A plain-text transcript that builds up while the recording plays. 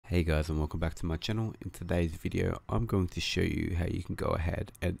Hey guys, and welcome back to my channel. In today's video I'm going to show you how you can go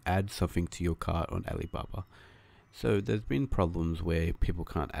ahead and add something to your cart on Alibaba. So there's been problems where people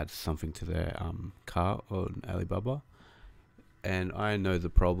can't add something to their cart on Alibaba, and I know the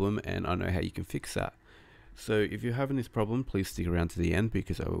problem and I know how you can fix that. So if you're having this problem, please stick around to the end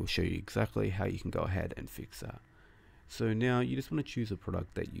because I will show you exactly how you can go ahead and fix that. So now you just want to choose a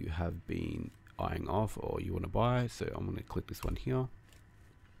product that you have been eyeing off or you want to buy. So I'm going to click this one here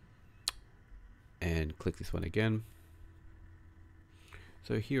and click this one again.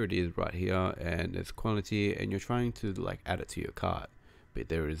 So here it is right here, and it's quantity, and you're trying to like add it to your cart, but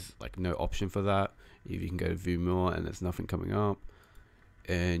there is like no option for that. If you can go to view more and there's nothing coming up,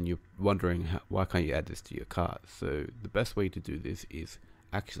 and you're wondering why can't you add this to your cart. So the best way to do this is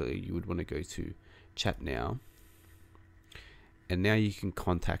actually you would want to go to chat now, and now you can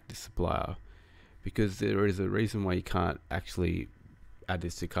contact the supplier, because there is a reason why you can't actually add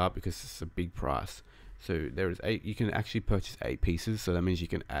this to cart, because it's a big price. So there is 8, you can actually purchase 8 pieces, so that means you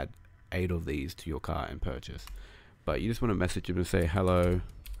can add 8 of these to your cart and purchase. But you just want to message them and say, hello,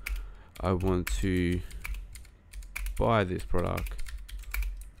 I want to buy this product,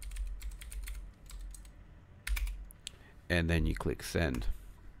 and then you click send,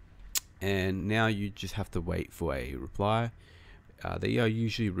 and now you just have to wait for a reply. They are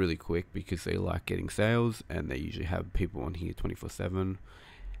usually really quick because they like getting sales, and they usually have people on here 24/7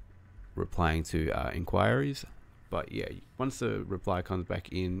 replying to inquiries. But yeah, once the reply comes back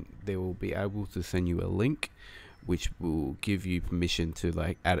in, they will be able to send you a link which will give you permission to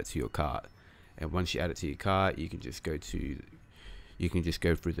like add it to your cart. And once you add it to your cart, you can just go through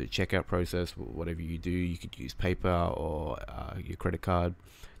the checkout process. Whatever you do, you could use PayPal or your credit card,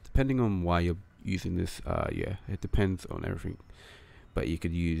 depending on why you're using this. Yeah, it depends on everything, but you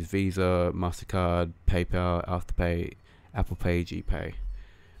could use Visa, MasterCard, PayPal, Afterpay, Apple Pay, GPay.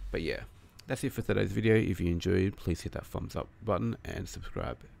 But yeah, that's it for today's video. If you enjoyed, please hit that thumbs up button and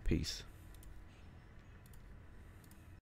subscribe. Peace.